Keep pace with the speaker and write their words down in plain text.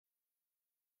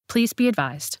Please be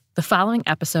advised, the following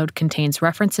episode contains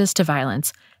references to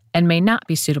violence and may not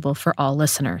be suitable for all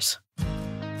listeners.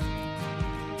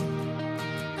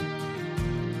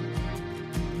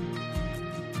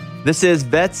 This is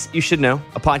Vets You Should Know,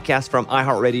 a podcast from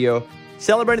iHeartRadio,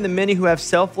 celebrating the many who have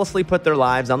selflessly put their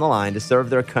lives on the line to serve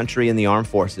their country in the armed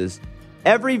forces.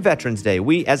 Every Veterans Day,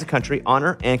 we as a country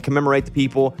honor and commemorate the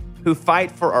people who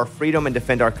fight for our freedom and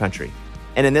defend our country.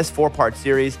 And in this 4-part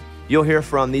series, you'll hear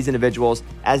from these individuals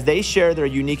as they share their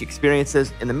unique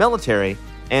experiences in the military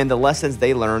and the lessons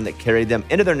they learned that carried them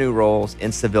into their new roles in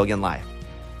civilian life.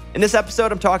 In this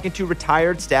episode, I'm talking to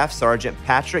retired Staff Sergeant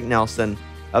Patrick Nelson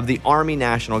of the Army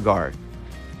National Guard.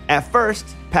 At first,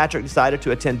 Patrick decided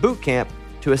to attend boot camp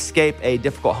to escape a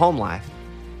difficult home life.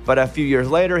 But a few years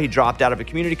later, he dropped out of a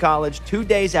community college 2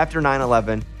 days after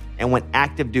 9/11 and went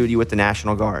active duty with the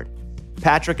National Guard.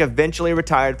 Patrick eventually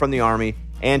retired from the Army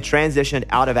and transitioned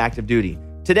out of active duty.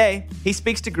 Today, he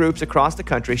speaks to groups across the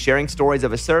country, sharing stories of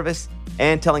his service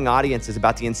and telling audiences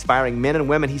about the inspiring men and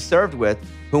women he served with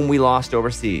whom we lost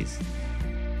overseas.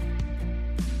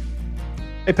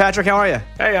 Hey, Patrick, how are you?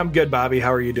 Hey, I'm good, Bobby.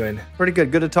 How are you doing? Pretty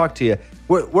good. Good to talk to you.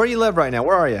 Where you live right now?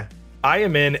 Where are you? I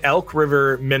am in Elk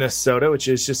River, Minnesota, which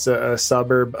is just a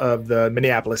suburb of the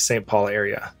Minneapolis-St. Paul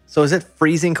area. So is it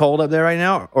freezing cold up there right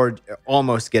now or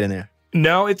almost getting there?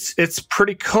 No, it's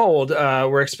pretty cold.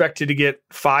 We're expected to get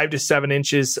 5 to 7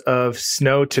 inches of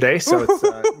snow today. So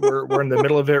it's, we're in the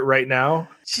middle of it right now.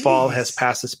 Jeez. Fall has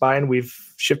passed us by and we've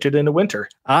shifted into winter.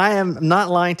 I am not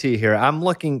lying to you here. I'm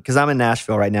looking, because I'm in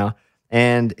Nashville right now,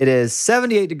 and it is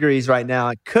 78 degrees right now.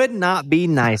 It could not be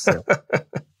nicer.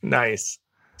 Nice.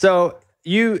 So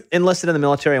you enlisted in the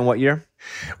military in what year?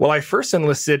 Well, I first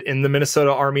enlisted in the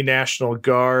Minnesota Army National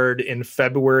Guard in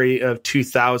February of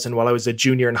 2000 while I was a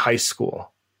junior in high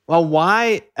school. Well,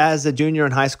 why, as a junior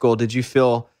in high school, did you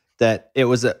feel that it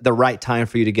was the right time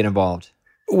for you to get involved?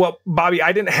 Well, Bobby,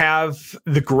 I didn't have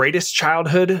the greatest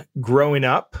childhood growing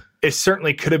up. It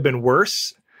certainly could have been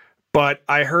worse, but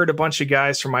I heard a bunch of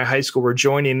guys from my high school were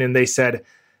joining and they said,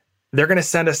 they're going to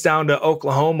send us down to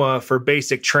Oklahoma for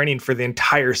basic training for the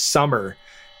entire summer.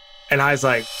 And I was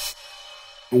like,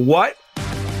 what?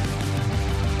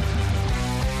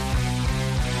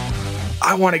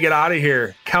 I want to get out of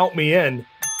here. Count me in.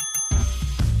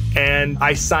 And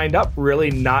I signed up really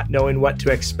not knowing what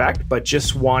to expect, but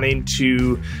just wanting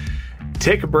to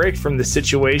take a break from the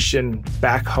situation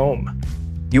back home.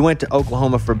 You went to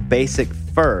Oklahoma for basic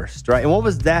first, right? And what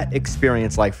was that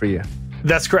experience like for you?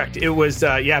 That's correct. It was,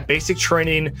 basic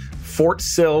training, Fort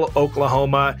Sill,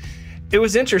 Oklahoma. It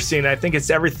was interesting. I think it's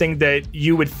everything that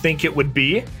you would think it would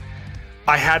be.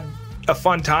 I had a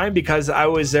fun time because I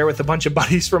was there with a bunch of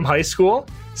buddies from high school.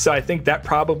 So I think that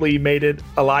probably made it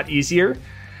a lot easier.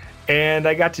 And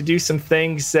I got to do some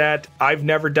things that I've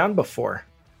never done before.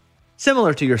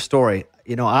 Similar to your story,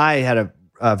 I had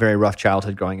a very rough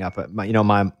childhood growing up.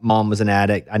 My mom was an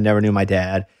addict. I never knew my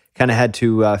dad. Kind of had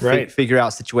to figure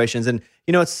out situations. And,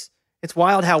 it's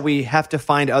wild how we have to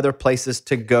find other places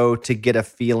to go to get a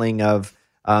feeling of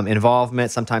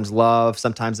involvement, sometimes love,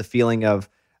 sometimes a feeling of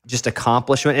just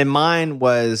accomplishment. And mine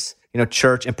was,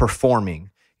 church and performing,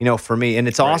 for me. And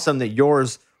it's awesome that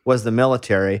yours was the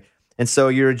military. And so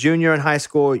you're a junior in high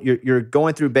school, you're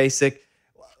going through basic.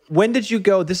 When did you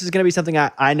go, this is going to be something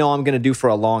I know I'm going to do for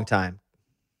a long time?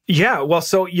 Yeah, well,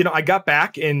 so, I got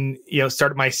back and,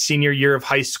 started my senior year of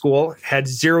high school, had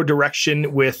zero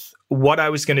direction with what I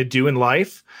was going to do in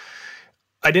life.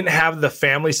 I didn't have the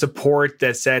family support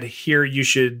that said, here, you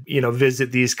should,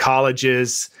 visit these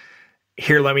colleges.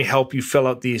 Here, let me help you fill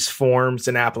out these forms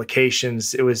and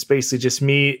applications. It was basically just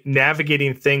me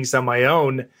navigating things on my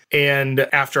own. And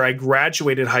after I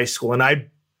graduated high school, and I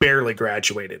barely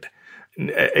graduated,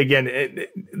 again,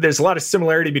 there's a lot of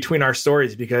similarity between our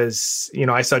stories because,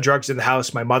 I saw drugs in the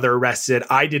house, my mother arrested.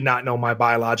 I did not know my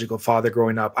biological father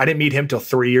growing up. I didn't meet him till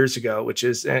 3 years ago, which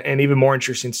is an even more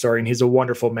interesting story. And he's a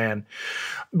wonderful man.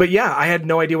 But yeah, I had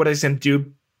no idea what I was going to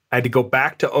do. I had to go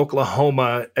back to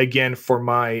Oklahoma again for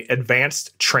my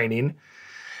advanced training.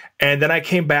 And then I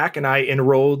came back and I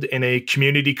enrolled in a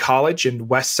community college in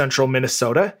West Central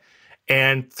Minnesota.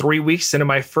 And 3 weeks into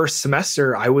my first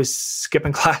semester, I was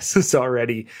skipping classes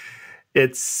already.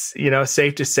 It's,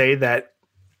 safe to say that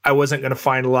I wasn't going to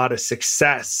find a lot of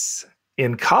success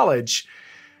in college.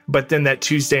 But then that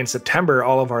Tuesday in September,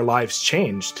 all of our lives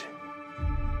changed.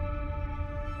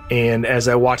 And as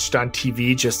I watched on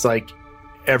TV, just like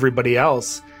everybody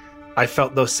else, I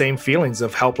felt those same feelings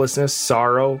of helplessness,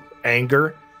 sorrow,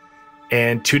 anger.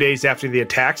 And 2 days after the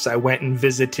attacks, I went and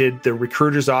visited the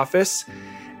recruiter's office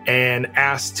and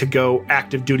asked to go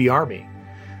active duty Army.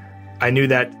 I knew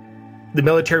that the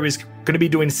military was going to be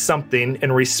doing something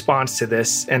in response to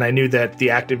this. And I knew that the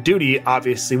active duty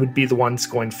obviously would be the ones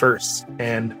going first.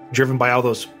 And driven by all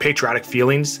those patriotic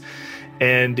feelings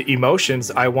and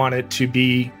emotions, I wanted to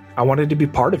be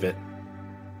part of it.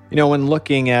 You know, when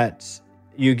looking at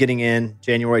you getting in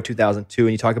January 2002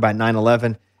 and you talk about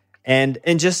 9/11 and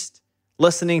just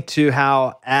listening to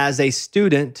how as a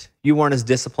student, you weren't as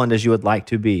disciplined as you would like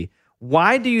to be.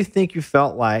 Why do you think you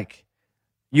felt like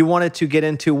you wanted to get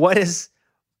into what is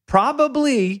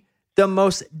probably the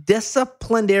most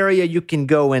disciplined area you can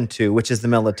go into, which is the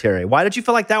military? Why did you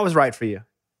feel like that was right for you?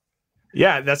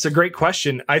 Yeah, that's a great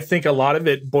question. I think a lot of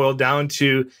it boiled down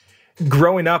to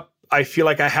growing up. I feel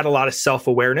like I had a lot of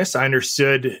self-awareness. I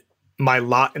understood my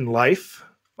lot in life,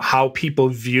 how people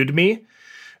viewed me.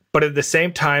 But at the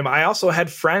same time, I also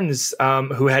had friends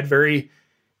who had very,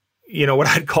 what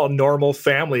I'd call normal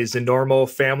families and normal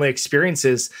family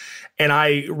experiences. And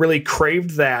I really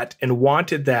craved that and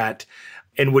wanted that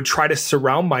and would try to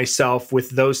surround myself with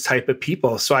those type of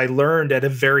people. So I learned at a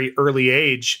very early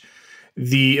age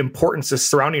the importance of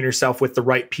surrounding yourself with the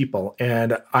right people.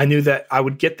 And I knew that I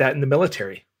would get that in the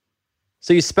military.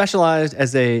 So you specialized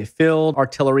as a field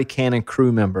artillery cannon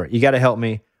crew member. You got to help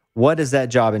me. What does that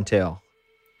job entail?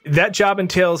 That job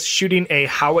entails shooting a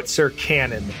howitzer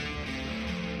cannon.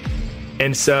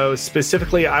 And so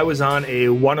specifically, I was on a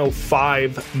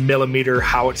 105 millimeter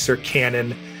howitzer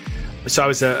cannon. So I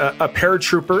was a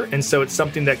paratrooper. And so it's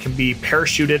something that can be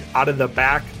parachuted out of the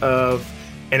back of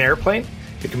an airplane.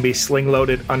 It can be sling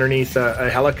loaded underneath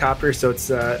a helicopter. So it's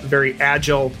a very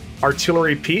agile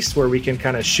artillery piece where we can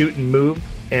kind of shoot and move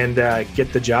and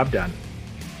get the job done.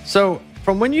 So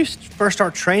from when you first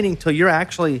start training till you're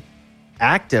actually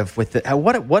active with it,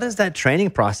 what is that training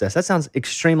process? That sounds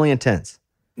extremely intense.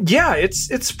 Yeah,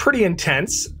 it's pretty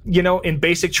intense. In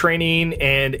basic training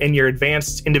and in your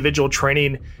advanced individual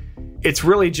training, it's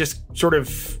really just sort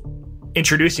of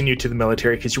introducing you to the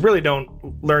military because you really don't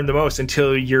learn the most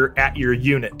until you're at your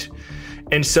unit.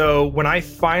 And so when I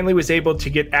finally was able to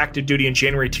get active duty in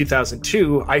January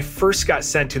 2002, I first got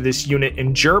sent to this unit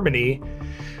in Germany,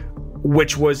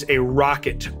 which was a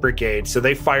rocket brigade. So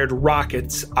they fired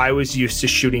rockets. I was used to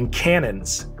shooting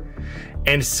cannons.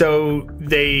 And so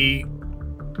they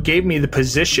gave me the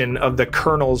position of the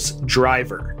colonel's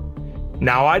driver.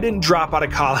 Now, I didn't drop out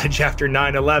of college after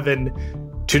 9/11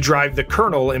 to drive the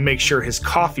colonel and make sure his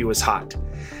coffee was hot.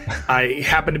 I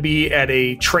happened to be at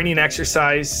a training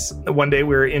exercise one day.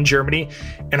 We were in Germany,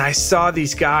 and I saw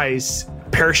these guys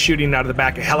parachuting out of the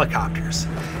back of helicopters.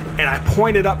 And I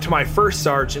pointed up to my first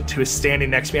sergeant who was standing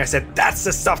next to me. I said, "That's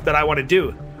the stuff that I want to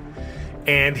do."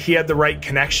 And he had the right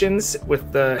connections.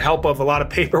 With the help of a lot of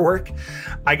paperwork,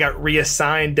 I got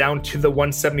reassigned down to the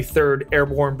 173rd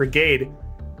Airborne Brigade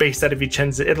based out of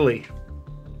Vicenza, Italy.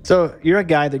 So you're a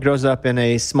guy that grows up in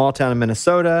a small town in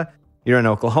Minnesota. You're in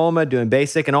Oklahoma doing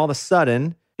basic, and all of a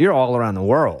sudden, you're all around the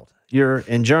world. You're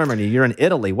in Germany. You're in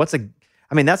Italy.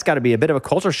 That's got to be a bit of a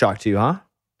culture shock to you, huh?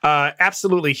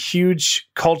 Absolutely huge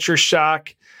culture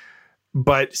shock,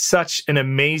 but such an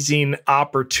amazing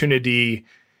opportunity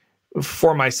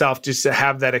for myself just to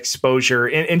have that exposure.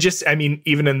 And just,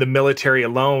 even in the military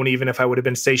alone, even if I would have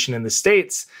been stationed in the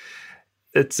States,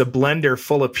 it's a blender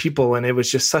full of people. And it was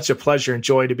just such a pleasure and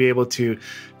joy to be able to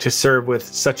serve with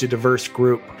such a diverse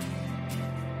group.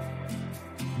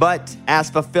 But as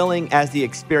fulfilling as the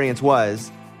experience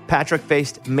was, Patrick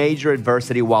faced major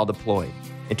adversity while deployed.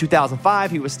 In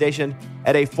 2005, he was stationed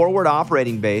at a forward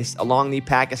operating base along the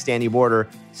Pakistani border,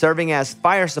 serving as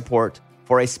fire support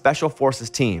for a special forces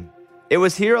team. It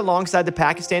was here alongside the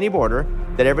Pakistani border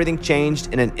that everything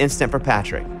changed in an instant for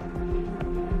Patrick.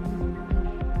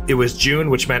 It was June,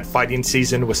 which meant fighting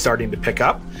season was starting to pick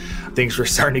up. Things were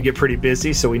starting to get pretty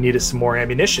busy, so we needed some more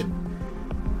ammunition.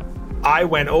 I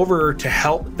went over to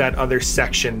help that other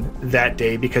section that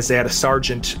day because they had a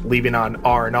sergeant leaving on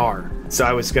R&R. So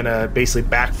I was going to basically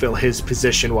backfill his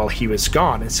position while he was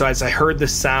gone. And so as I heard the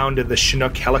sound of the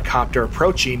Chinook helicopter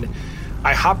approaching,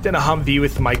 I hopped in a Humvee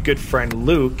with my good friend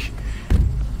Luke.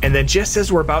 And then just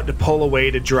as we're about to pull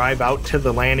away to drive out to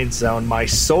the landing zone, my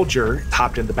soldier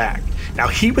hopped in the back. Now,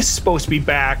 he was supposed to be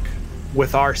back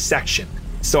with our section.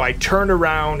 So I turned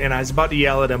around and I was about to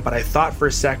yell at him, but I thought for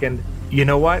a second, you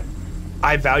know what?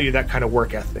 I value that kind of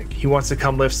work ethic. He wants to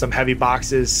come lift some heavy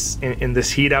boxes in this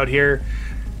heat out here.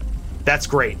 That's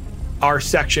great. Our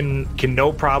section can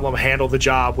no problem handle the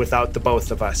job without the both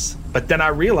of us. But then I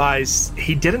realized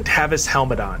he didn't have his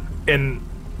helmet on. And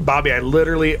Bobby, I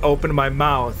literally opened my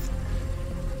mouth,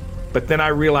 but then I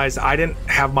realized I didn't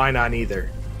have mine on either.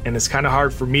 And it's kind of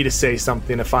hard for me to say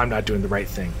something if I'm not doing the right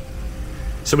thing.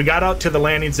 So we got out to the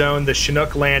landing zone. The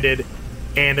Chinook landed.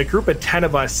 And a group of 10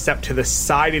 of us stepped to the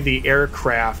side of the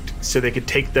aircraft so they could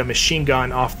take the machine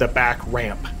gun off the back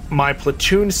ramp. My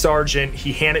platoon sergeant,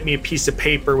 he handed me a piece of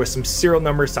paper with some serial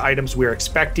numbers to items we were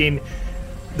expecting.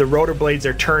 The rotor blades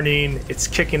are turning, it's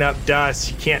kicking up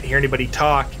dust, you can't hear anybody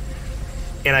talk.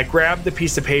 And I grabbed the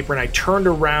piece of paper and I turned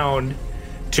around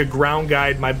to ground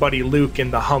guide my buddy Luke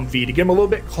in the Humvee to get him a little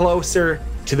bit closer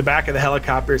to the back of the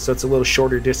helicopter so it's a little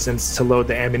shorter distance to load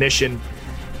the ammunition.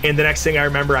 And the next thing I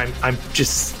remember, I'm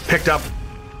just picked up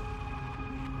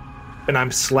and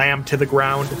I'm slammed to the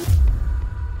ground.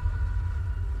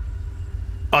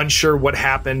 Unsure what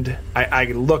happened. I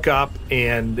look up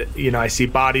and, I see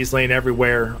bodies laying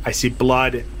everywhere. I see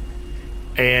blood.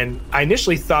 And I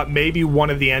initially thought maybe one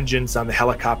of the engines on the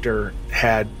helicopter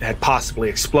had possibly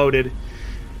exploded.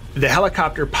 The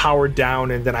helicopter powered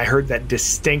down, and then I heard that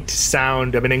distinct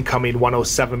sound of an incoming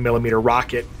 107 millimeter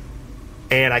rocket.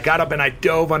 And I got up and I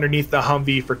dove underneath the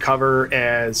Humvee for cover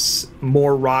as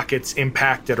more rockets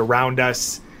impacted around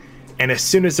us. And as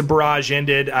soon as the barrage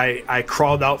ended, I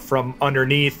crawled out from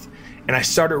underneath and I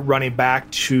started running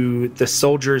back to the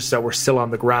soldiers that were still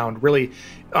on the ground, really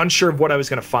unsure of what I was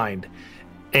going to find.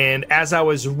 And as I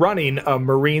was running, a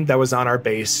Marine that was on our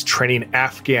base training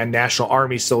Afghan National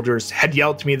Army soldiers had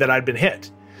yelled to me that I'd been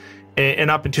hit. And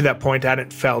up until that point, I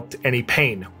hadn't felt any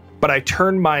pain. But I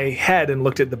turned my head and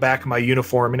looked at the back of my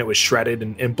uniform, and it was shredded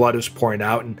and blood was pouring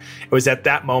out. And it was at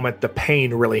that moment the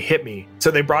pain really hit me.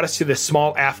 So they brought us to this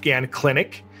small Afghan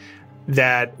clinic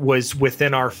that was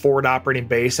within our forward operating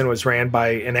base and was ran by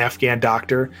an Afghan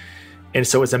doctor. And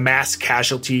so it was a mass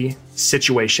casualty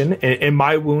situation. And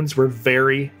my wounds were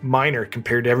very minor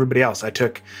compared to everybody else. I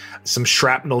took some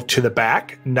shrapnel to the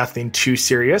back, nothing too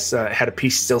serious. I had a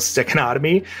piece still sticking out of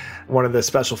me. One of the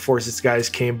special forces guys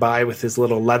came by with his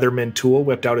little Leatherman tool,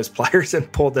 whipped out his pliers and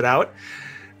pulled it out.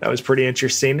 That was pretty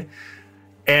interesting.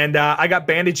 And I got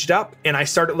bandaged up and I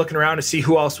started looking around to see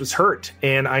who else was hurt.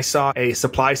 And I saw a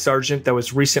supply sergeant that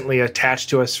was recently attached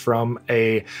to us from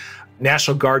a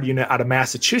National Guard unit out of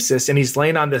Massachusetts. And he's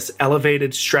laying on this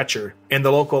elevated stretcher. And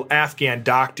the local Afghan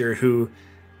doctor, who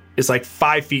is like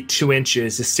 5 feet 2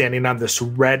 inches, is standing on this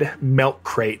red milk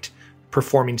crate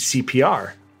performing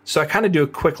CPR. So I kind of do a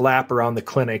quick lap around the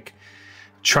clinic,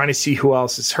 trying to see who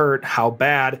else is hurt, how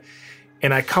bad.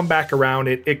 And I come back around.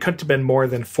 It couldn't have been more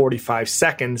than 45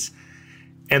 seconds.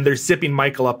 And they're zipping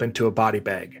Michael up into a body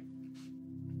bag.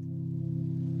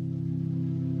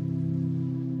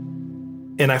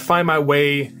 And I find my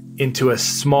way into a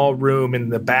small room in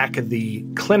the back of the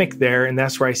clinic there. And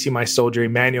that's where I see my soldier,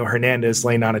 Emmanuel Hernandez,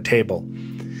 laying on a table.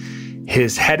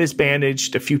 His head is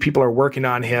bandaged. A few people are working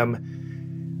on him.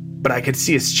 But I could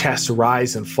see his chest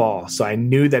rise and fall. So I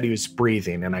knew that he was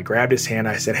breathing. And I grabbed his hand.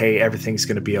 I said, hey, everything's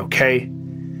going to be okay.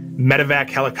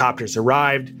 Medevac helicopters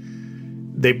arrived.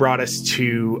 They brought us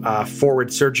to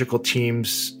forward surgical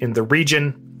teams in the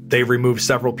region. They removed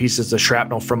several pieces of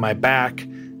shrapnel from my back,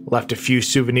 left a few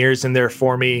souvenirs in there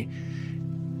for me,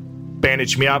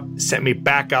 bandaged me up, sent me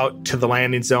back out to the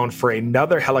landing zone for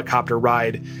another helicopter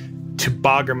ride to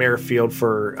Bagram Airfield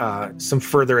for some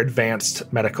further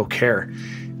advanced medical care.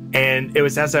 And it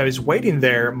was as I was waiting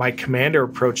there, my commander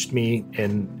approached me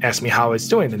and asked me how I was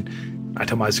doing. And I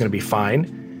told him I was going to be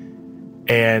fine.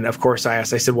 And of course I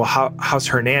said, well, how's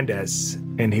Hernandez?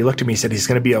 And he looked at me and said, he's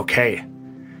going to be okay.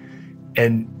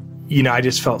 And, I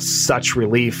just felt such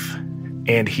relief.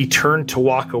 And he turned to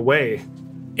walk away.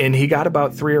 And he got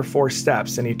about 3 or 4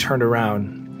 steps and he turned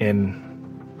around and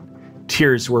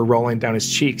tears were rolling down his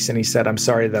cheeks. And he said, I'm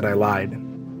sorry that I lied.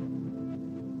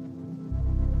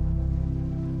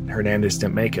 Hernandez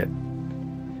didn't make it.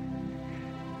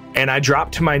 And I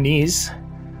dropped to my knees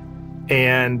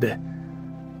and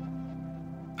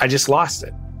I just lost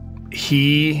it.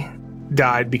 He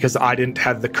died because I didn't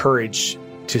have the courage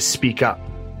to speak up,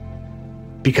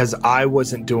 because I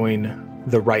wasn't doing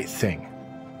the right thing.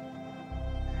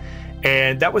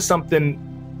 And that was something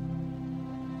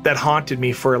that haunted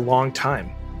me for a long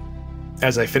time.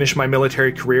 As I finished my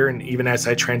military career and even as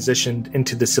I transitioned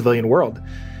into the civilian world,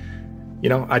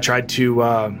 I tried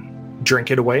to drink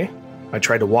it away. I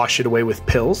tried to wash it away with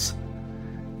pills.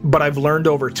 But I've learned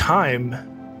over time,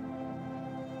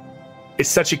 it's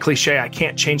such a cliche, I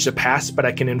can't change the past, but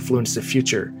I can influence the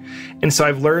future. And so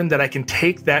I've learned that I can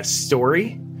take that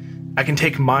story, I can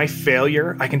take my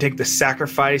failure, I can take the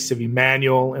sacrifice of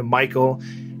Emmanuel and Michael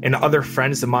and other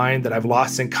friends of mine that I've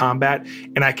lost in combat,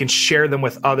 and I can share them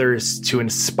with others to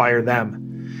inspire them.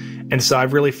 And so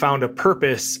I've really found a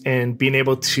purpose in being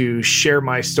able to share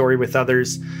my story with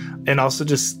others and also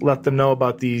just let them know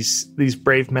about these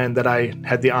brave men that I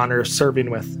had the honor of serving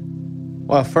with.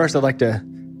 Well, first, I'd like to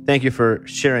thank you for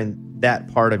sharing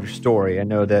that part of your story. I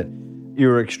know that you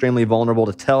were extremely vulnerable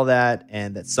to tell that,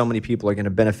 and that so many people are going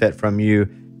to benefit from you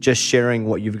just sharing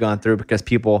what you've gone through, because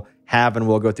people have and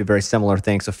will go through very similar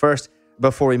things. So first,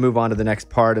 before we move on to the next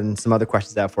part and some other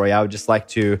questions out for you, I would just like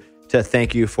to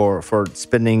thank you for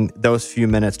spending those few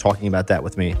minutes talking about that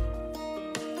with me.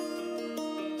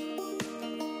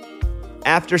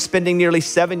 After spending nearly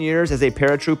 7 years as a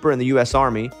paratrooper in the U.S.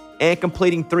 Army and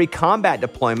completing 3 combat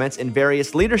deployments in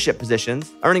various leadership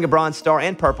positions, earning a Bronze Star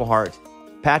and Purple Heart,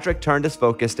 Patrick turned his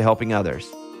focus to helping others.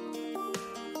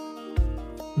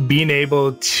 Being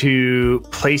able to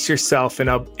place yourself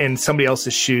in somebody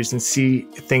else's shoes and see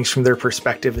things from their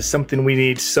perspective is something we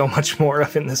need so much more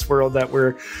of in this world that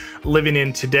we're living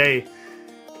in today.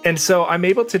 And so I'm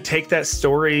able to take that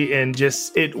story and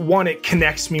it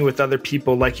connects me with other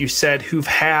people, like you said, who've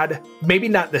had maybe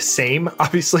not the same,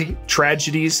 obviously,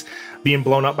 tragedies, being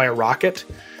blown up by a rocket,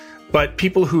 but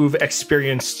people who've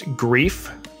experienced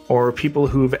grief or people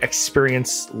who've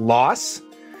experienced loss,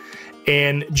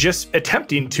 and just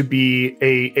attempting to be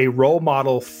a role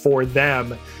model for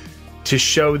them, to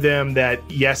show them that,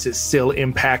 yes, it still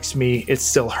impacts me, it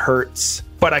still hurts,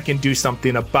 but I can do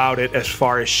something about it as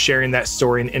far as sharing that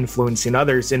story and influencing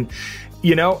others. And,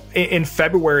 in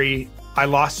February, I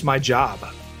lost my job,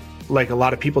 like a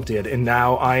lot of people did. And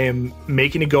now I am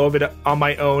making a go of it on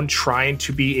my own, trying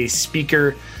to be a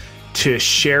speaker, to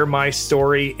share my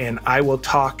story, and I will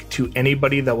talk to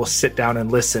anybody that will sit down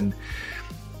and listen.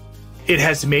 It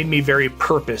has made me very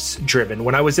purpose-driven.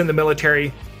 When I was in the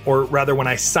military, or rather when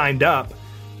I signed up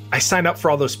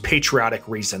for all those patriotic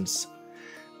reasons.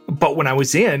 But when I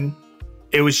was in,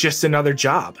 it was just another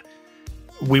job.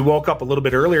 We woke up a little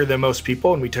bit earlier than most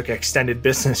people and we took extended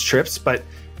business trips, but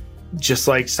just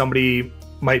like somebody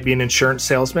might be an insurance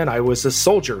salesman, I was a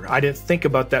soldier. I didn't think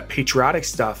about that patriotic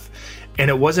stuff. And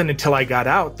it wasn't until I got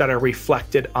out that I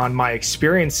reflected on my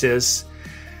experiences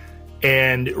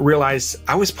and realized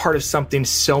I was part of something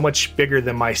so much bigger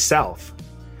than myself.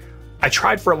 I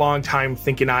tried for a long time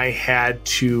thinking I had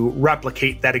to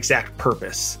replicate that exact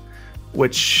purpose,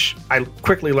 which I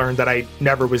quickly learned that I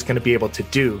never was going to be able to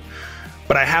do.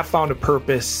 But I have found a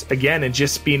purpose, again, in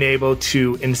just being able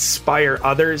to inspire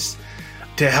others,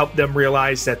 to help them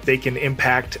realize that they can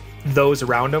impact those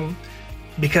around them.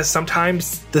 Because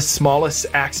sometimes the smallest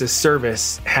acts of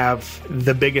service have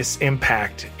the biggest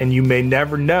impact, and you may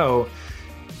never know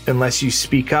unless you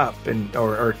speak up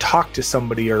or talk to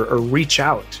somebody or reach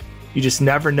out. You just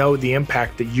never know the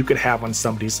impact that you could have on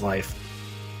somebody's life.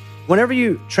 Whenever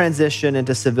you transition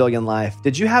into civilian life,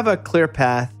 did you have a clear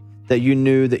path that you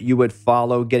knew that you would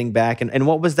follow getting back? And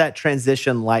what was that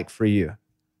transition like for you?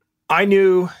 I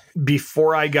knew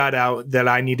before I got out that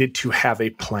I needed to have a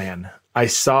plan. I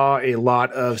saw a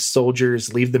lot of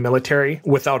soldiers leave the military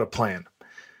without a plan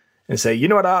and say, you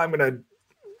know what, I'm going to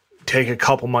take a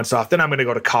couple months off, then I'm going to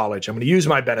go to college. I'm going to use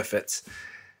my benefits.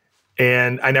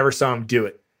 And I never saw them do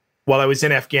it. While I was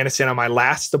in Afghanistan on my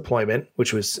last deployment,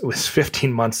 which was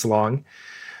 15 months long,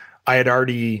 I had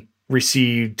already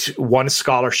received one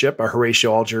scholarship, a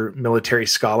Horatio Alger Military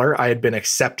Scholar. I had been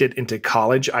accepted into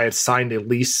college. I had signed a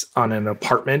lease on an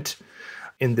apartment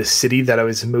in the city that I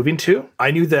was moving to.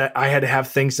 I knew that I had to have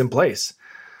things in place.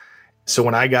 So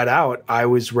when I got out, I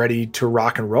was ready to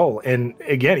rock and roll. And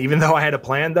again, even though I had a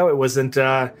plan, though, it wasn't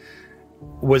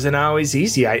always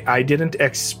easy. I didn't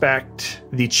expect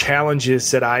the challenges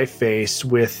that I faced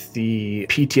with the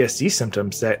PTSD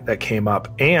symptoms that came up,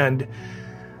 and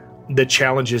the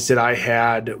challenges that I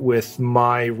had with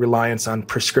my reliance on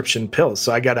prescription pills.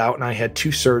 So I got out and I had 2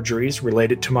 surgeries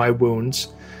related to my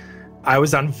wounds. I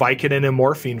was on Vicodin and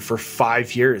morphine for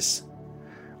 5 years.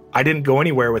 I didn't go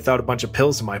anywhere without a bunch of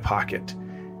pills in my pocket.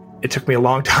 It took me a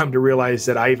long time to realize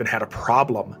that I even had a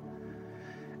problem.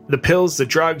 The pills, the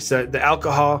drugs, the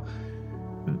alcohol,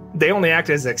 they only act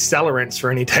as accelerants for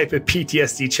any type of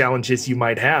PTSD challenges you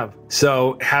might have.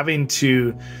 So having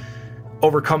to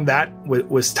overcome that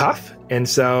was tough. And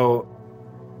so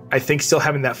I think still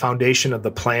having that foundation of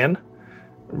the plan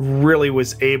really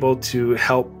was able to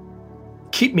help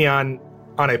keep me on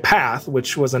a path,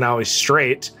 which wasn't always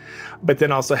straight, but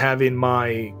then also having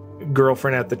my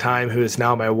girlfriend at the time, who is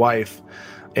now my wife,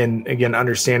 and again,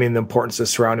 understanding the importance of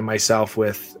surrounding myself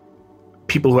with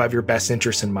people who have your best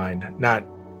interests in mind, not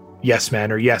yes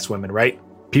men or yes women, right?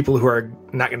 People who are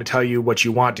not going to tell you what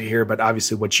you want to hear, but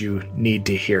obviously what you need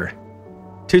to hear.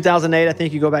 2008, I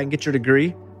think you go back and get your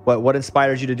degree. What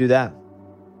inspires you to do that?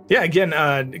 Yeah, again,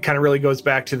 it kind of really goes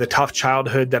back to the tough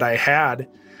childhood that I had.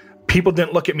 People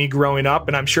didn't look at me growing up,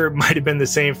 and I'm sure it might have been the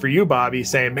same for you, Bobby,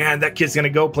 saying, man, that kid's going to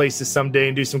go places someday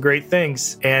and do some great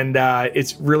things. And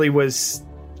it really was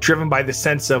driven by the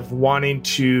sense of wanting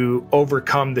to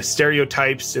overcome the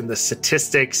stereotypes and the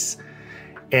statistics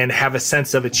and have a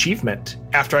sense of achievement.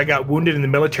 After I got wounded in the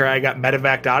military, I got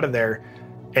medevaced out of there,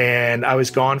 and I was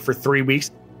gone for 3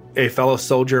 weeks. A fellow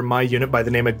soldier in my unit by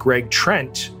the name of Greg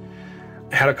Trent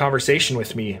had a conversation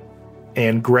with me,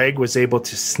 and Greg was able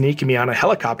to sneak me on a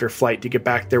helicopter flight to get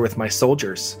back there with my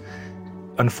soldiers.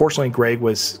 Unfortunately, Greg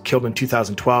was killed in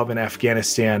 2012 in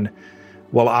Afghanistan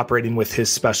while operating with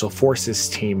his Special Forces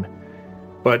team.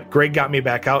 But Greg got me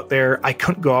back out there. I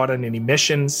couldn't go out on any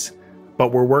missions,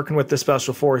 but we're working with the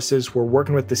Special Forces. We're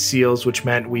working with the SEALs, which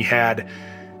meant we had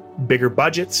bigger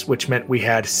budgets, which meant we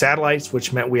had satellites,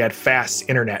 which meant we had fast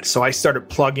internet. So I started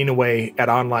plugging away at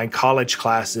online college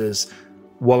classes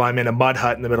while I'm in a mud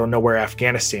hut in the middle of nowhere,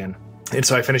 Afghanistan. And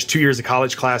so I finished 2 years of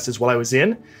college classes while I was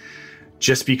in,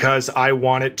 just because I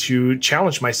wanted to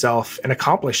challenge myself and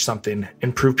accomplish something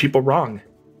and prove people wrong.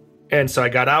 And so I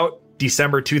got out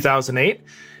December 2008.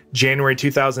 January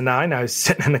 2009, I was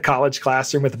sitting in a college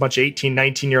classroom with a bunch of 18,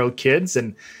 19-year-old kids.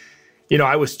 And, you know,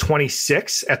 I was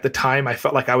 26 at the time. I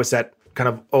felt like I was that kind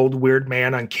of old, weird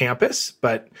man on campus,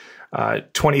 but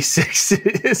 26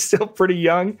 is still pretty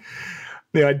young.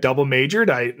 You know, I double majored.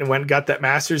 I went and got that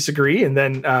master's degree. And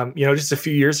then, just a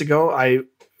few years ago, I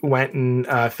went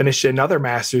and finished another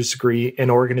master's degree in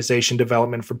organization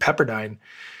development from Pepperdine.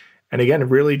 And again,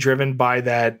 really driven by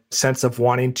that sense of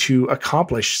wanting to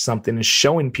accomplish something and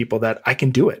showing people that I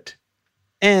can do it.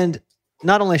 And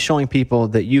not only showing people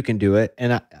that you can do it,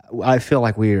 and I feel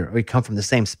like we come from the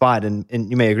same spot, and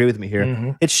you may agree with me here.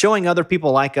 Mm-hmm. It's showing other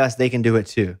people like us they can do it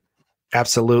too.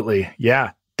 Absolutely.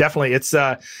 Yeah, definitely. It's,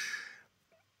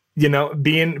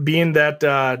 being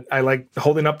that I like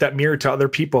holding up that mirror to other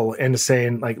people and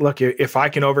saying, like, look, if I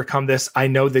can overcome this, I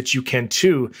know that you can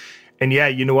too. And yeah,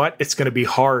 you know what? It's going to be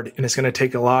hard, and it's going to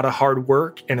take a lot of hard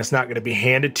work, and it's not going to be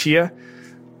handed to you,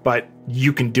 but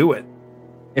you can do it.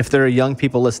 If there are young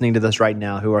people listening to this right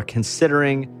now who are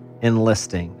considering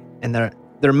enlisting and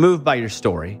they're moved by your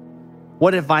story,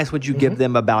 what advice would you give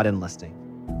them about enlisting?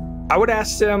 I would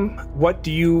ask them, what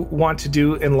do you want to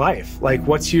do in life? Like,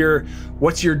 what's your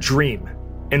dream?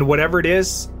 And whatever it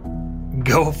is,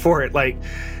 go for it. Like,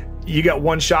 you got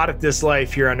one shot at this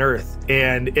life here on Earth.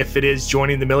 And if it is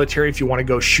joining the military, if you want to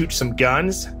go shoot some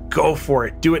guns, go for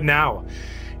it. Do it now.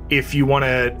 If you want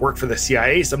to work for the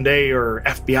CIA someday or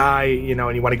FBI,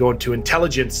 and you want to go into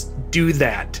intelligence, do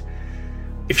that.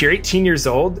 If you're 18 years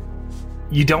old,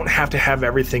 you don't have to have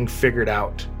everything figured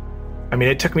out. I mean,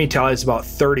 it took me till I was about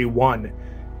 31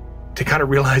 to kind of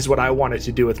realize what I wanted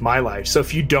to do with my life. So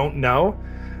if you don't know,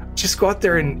 just go out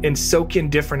there and soak in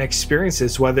different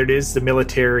experiences, whether it is the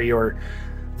military or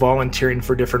volunteering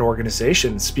for different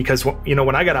organizations. Because,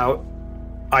 when I got out,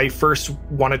 I first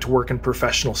wanted to work in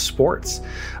professional sports.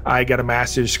 I got a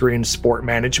master's degree in sport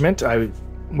management. I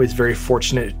was very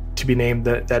fortunate to be named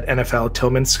that NFL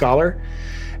Tillman Scholar.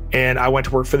 And I went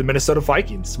to work for the Minnesota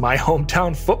Vikings, my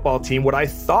hometown football team, what I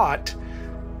thought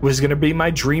was going to be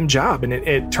my dream job. And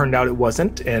it turned out it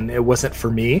wasn't, and it wasn't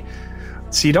for me.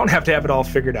 So you don't have to have it all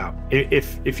figured out.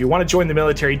 If you want to join the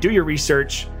military, do your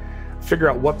research, figure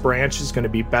out what branch is going to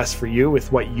be best for you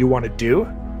with what you want to do,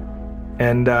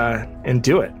 and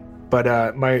do it.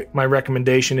 But my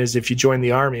recommendation is, if you join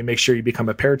the Army, make sure you become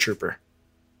a paratrooper.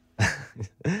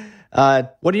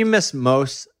 What do you miss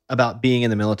most about being in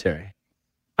the military?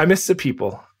 I miss the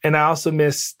people, and I also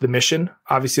miss the mission.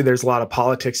 Obviously, there's a lot of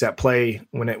politics at play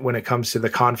when it comes to the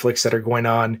conflicts that are going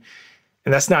on.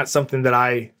 And that's not something that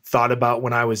I thought about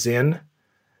when I was in,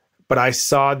 but I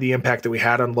saw the impact that we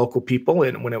had on local people,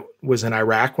 and when it was in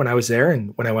Iraq, when I was there,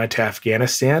 and when I went to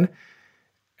Afghanistan.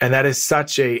 And that is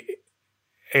such a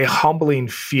humbling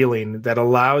feeling that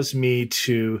allows me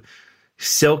to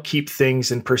still keep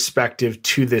things in perspective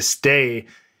to this day,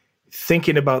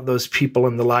 thinking about those people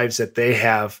and the lives that they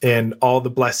have and all the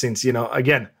blessings.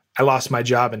 Again, I lost my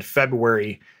job in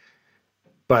February,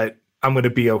 but I'm going to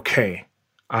be okay.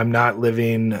 I'm not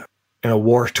living in a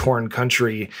war-torn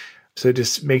country. So it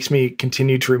just makes me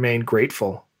continue to remain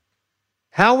grateful.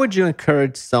 How would you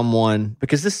encourage someone,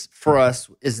 because this for us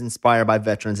is inspired by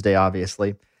Veterans Day,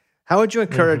 obviously. How would you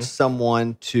encourage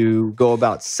someone to go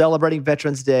about celebrating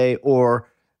Veterans Day, or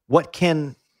what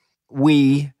can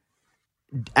we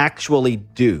actually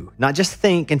do? Not just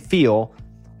think and feel,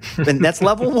 and that's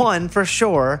level 1 for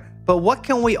sure, but what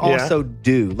can we also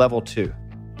do, level 2?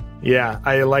 Yeah,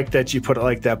 I like that you put it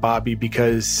like that, Bobby,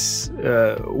 because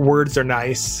words are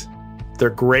nice, they're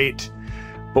great,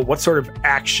 but what sort of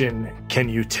action can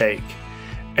you take?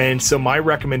 And so my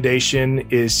recommendation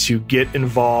is to get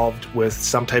involved with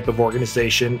some type of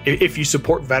organization. If you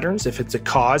support veterans, if it's a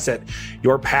cause that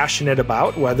you're passionate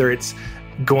about, whether it's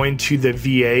going to the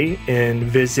VA and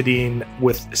visiting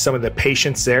with some of the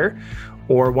patients there,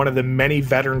 or one of the many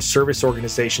veteran service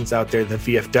organizations out there, the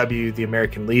VFW, the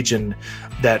American Legion,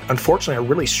 that unfortunately are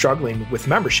really struggling with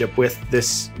membership with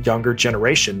this younger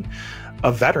generation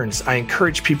of veterans. I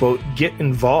encourage people, get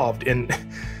involved in,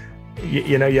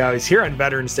 you always hear on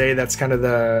Veterans Day, that's kind of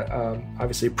the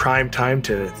obviously prime time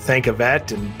to thank a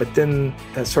vet, but then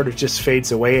that sort of just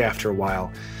fades away after a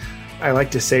while. I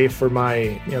like to say for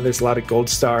my, there's a lot of Gold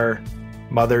Star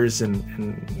mothers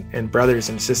and brothers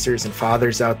and sisters and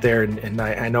fathers out there, and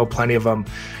I know plenty of them,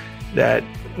 that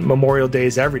Memorial Day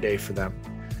is every day for them.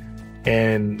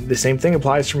 And the same thing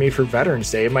applies for me for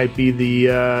Veterans Day. It might be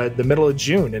the middle of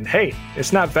June, and hey,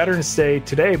 it's not Veterans Day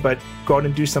today, but go out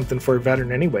and do something for a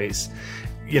veteran anyways.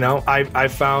 I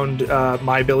found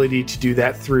my ability to do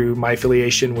that through my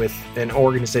affiliation with an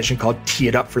organization called Tee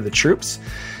It Up for the Troops.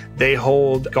 They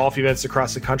hold golf events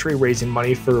across the country, raising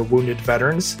money for wounded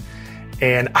veterans.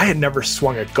 And I had never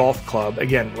swung a golf club,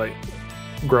 again, like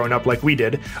growing up like we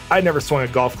did. I'd never swung a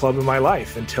golf club in my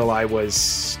life until I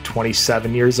was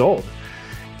 27 years old.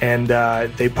 And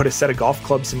they put a set of golf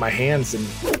clubs in my hands,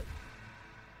 and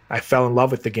I fell in love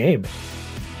with the game.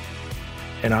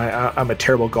 And I'm a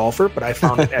terrible golfer, but I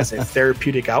found it as a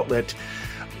therapeutic outlet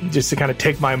just to kind of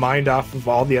take my mind off of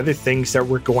all the other things that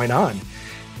were going on.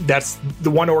 That's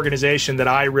the one organization that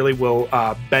I really will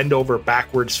bend over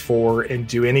backwards for and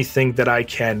do anything that I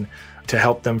can to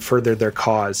help them further their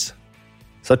cause.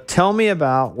 So tell me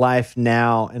about life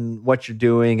now and what you're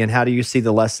doing, and how do you see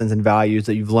the lessons and values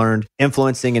that you've learned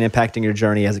influencing and impacting your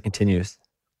journey as it continues?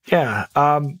 Yeah,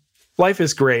 life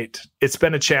is great. It's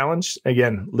been a challenge.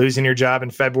 Again, losing your job in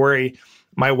February.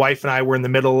 My wife and I were in the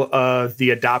middle of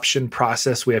the adoption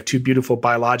process. We have two beautiful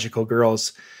biological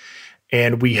girls.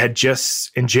 And we had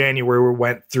just, in January, we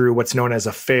went through what's known as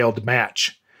a failed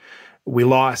match. We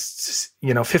lost,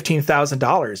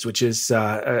 $15,000, which is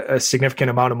a significant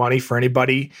amount of money for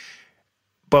anybody.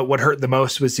 But what hurt the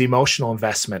most was the emotional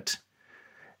investment.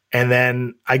 And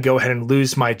then I go ahead and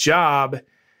lose my job,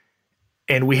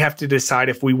 and we have to decide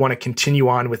if we want to continue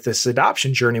on with this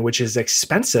adoption journey, which is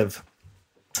expensive.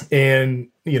 And,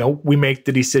 we make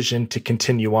the decision to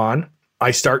continue on.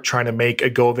 I start trying to make a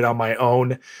go of it on my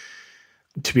own,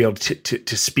 to be able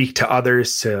to speak to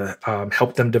others, to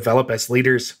help them develop as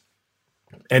leaders.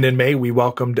 And in May, we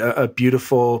welcomed a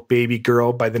beautiful baby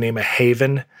girl by the name of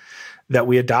Haven that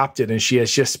we adopted. And she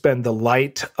has just been the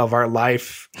light of our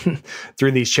life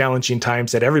through these challenging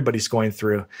times that everybody's going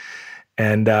through.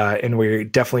 And we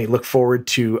definitely look forward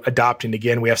to adopting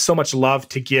again. We have so much love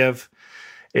to give.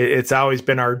 It's always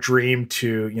been our dream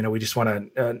to, we just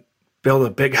want to build a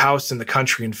big house in the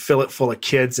country and fill it full of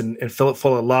kids and fill it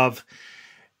full of love.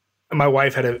 My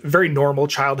wife had a very normal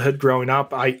childhood growing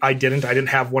up. I didn't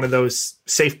have one of those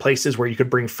safe places where you could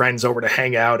bring friends over to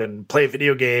hang out and play a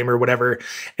video game or whatever.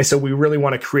 And so we really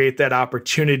want to create that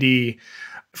opportunity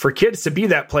for kids to be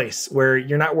that place where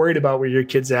you're not worried about where your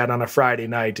kid's at on a Friday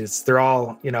night. They're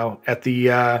all, at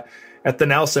the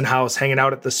Nelson House, hanging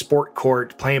out at the sport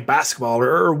court, playing basketball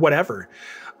or whatever.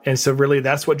 And so really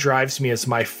that's what drives me, as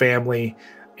my family,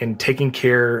 and taking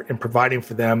care and providing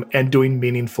for them and doing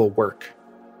meaningful work.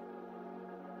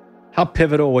 How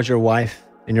pivotal was your wife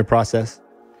in your process?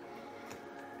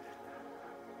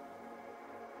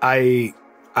 I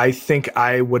think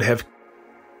I would have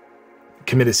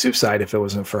committed suicide if it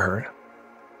wasn't for her.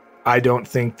 I don't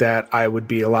think that I would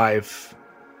be alive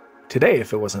today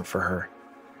if it wasn't for her.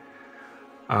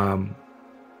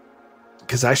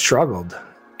 Because I struggled,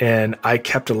 and I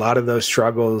kept a lot of those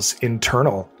struggles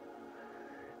internal,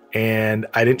 and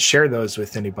I didn't share those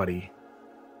with anybody.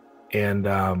 And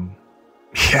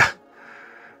yeah,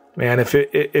 man,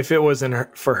 if it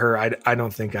wasn't for her, I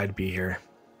don't think I'd be here.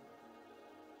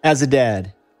 As a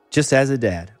dad,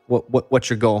 what's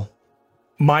your goal?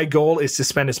 My goal is to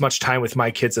spend as much time with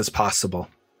my kids as possible.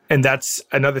 And that's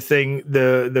another thing,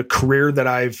 the career that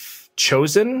I've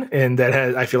chosen, and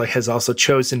that I feel like has also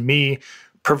chosen me,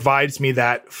 provides me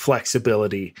that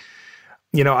flexibility.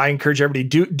 I encourage everybody,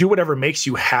 do whatever makes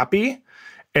you happy.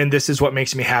 And this is what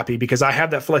makes me happy, because I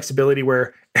have that flexibility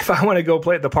where if I want to go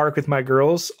play at the park with my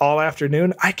girls all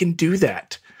afternoon, I can do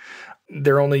that.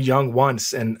 They're only young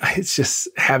once, and it's just,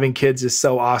 having kids is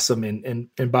so awesome.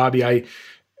 And Bobby, I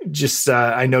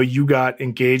know you got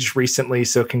engaged recently,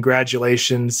 so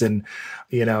congratulations. And,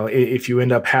 if you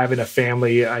end up having a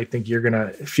family, I think you're going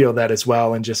to feel that as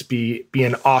well, and just be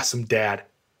an awesome dad.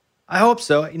 I hope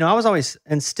so. I was always,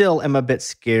 and still am, a bit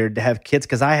scared to have kids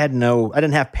because I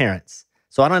didn't have parents.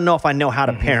 So I don't know if I know how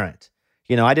to parent.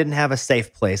 I didn't have a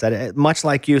safe place, much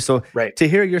like you. So right. To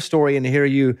hear your story and to hear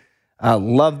you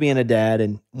love being a dad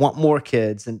and want more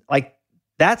kids. And like,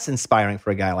 that's inspiring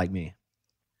for a guy like me.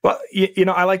 Well, you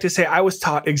know, I like to say I was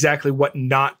taught exactly what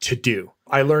not to do.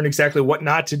 I learned exactly what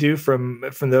not to do from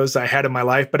those I had in my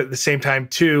life. But at the same time,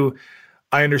 too,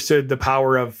 I understood the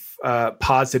power of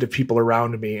positive people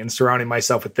around me and surrounding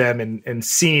myself with them and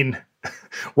seeing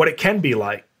what it can be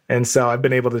like. And so I've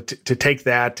been able to take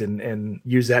that and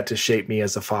use that to shape me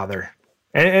as a father.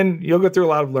 And you'll go through a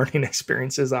lot of learning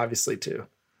experiences, obviously, too.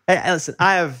 Hey, listen,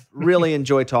 I have really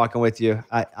enjoyed talking with you.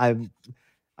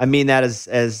 I mean that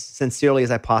as sincerely as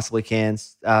I possibly can.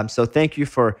 So thank you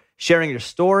for sharing your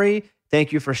story.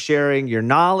 Thank you for sharing your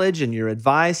knowledge and your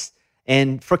advice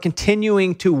and for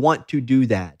continuing to want to do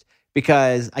that.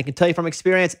 Because I can tell you from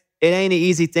experience, it ain't an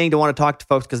easy thing to want to talk to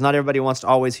folks because not everybody wants to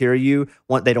always hear you.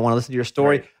 They don't want to listen to your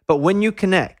story. Right. But when you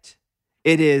connect,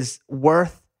 it is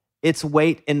worth its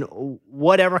weight in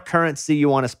whatever currency you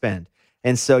want to spend.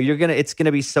 And so it's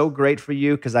gonna be so great for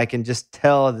you because I can just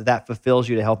tell that fulfills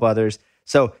you to help others.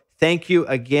 So thank you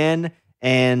again,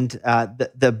 and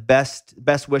the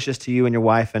best wishes to you and your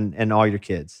wife and all your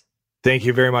kids. Thank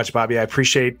you very much, Bobby. I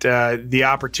appreciate the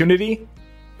opportunity.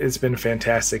 It's been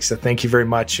fantastic. So thank you very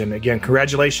much. And again,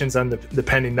 congratulations on the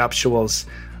pending nuptials.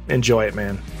 Enjoy it,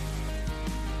 man.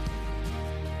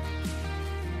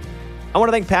 I want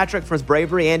to thank Patrick for his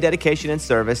bravery and dedication in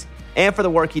service and for the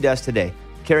work he does today,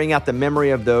 carrying out the memory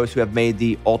of those who have made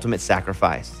the ultimate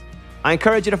sacrifice. I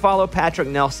encourage you to follow Patrick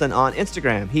Nelson on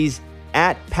Instagram. He's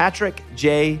at Patrick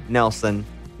J. Nelson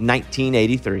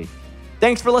 1983.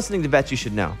 Thanks for listening to Vets You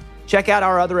Should Know. Check out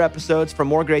our other episodes for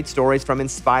more great stories from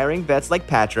inspiring vets like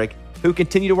Patrick who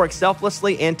continue to work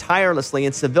selflessly and tirelessly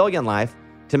in civilian life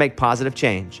to make positive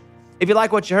change. If you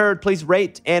like what you heard, please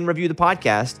rate and review the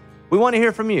podcast. We want to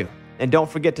hear from you. And don't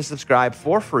forget to subscribe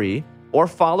for free or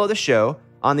follow the show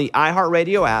on the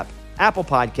iHeartRadio app, Apple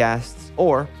Podcasts,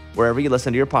 or wherever you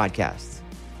listen to your podcasts.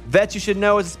 Vets You Should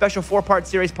Know is a special 4-part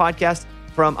series podcast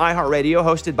from iHeartRadio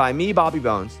hosted by me, Bobby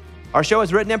Bones. Our show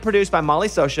is written and produced by Molly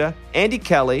Sosha, Andy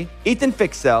Kelly, Ethan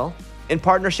Fixell, in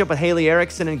partnership with Haley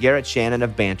Erickson and Garrett Shannon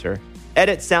of Banter.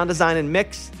 Edit, sound design, and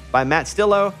mix by Matt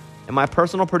Stillo, and my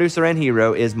personal producer and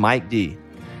hero is Mike D.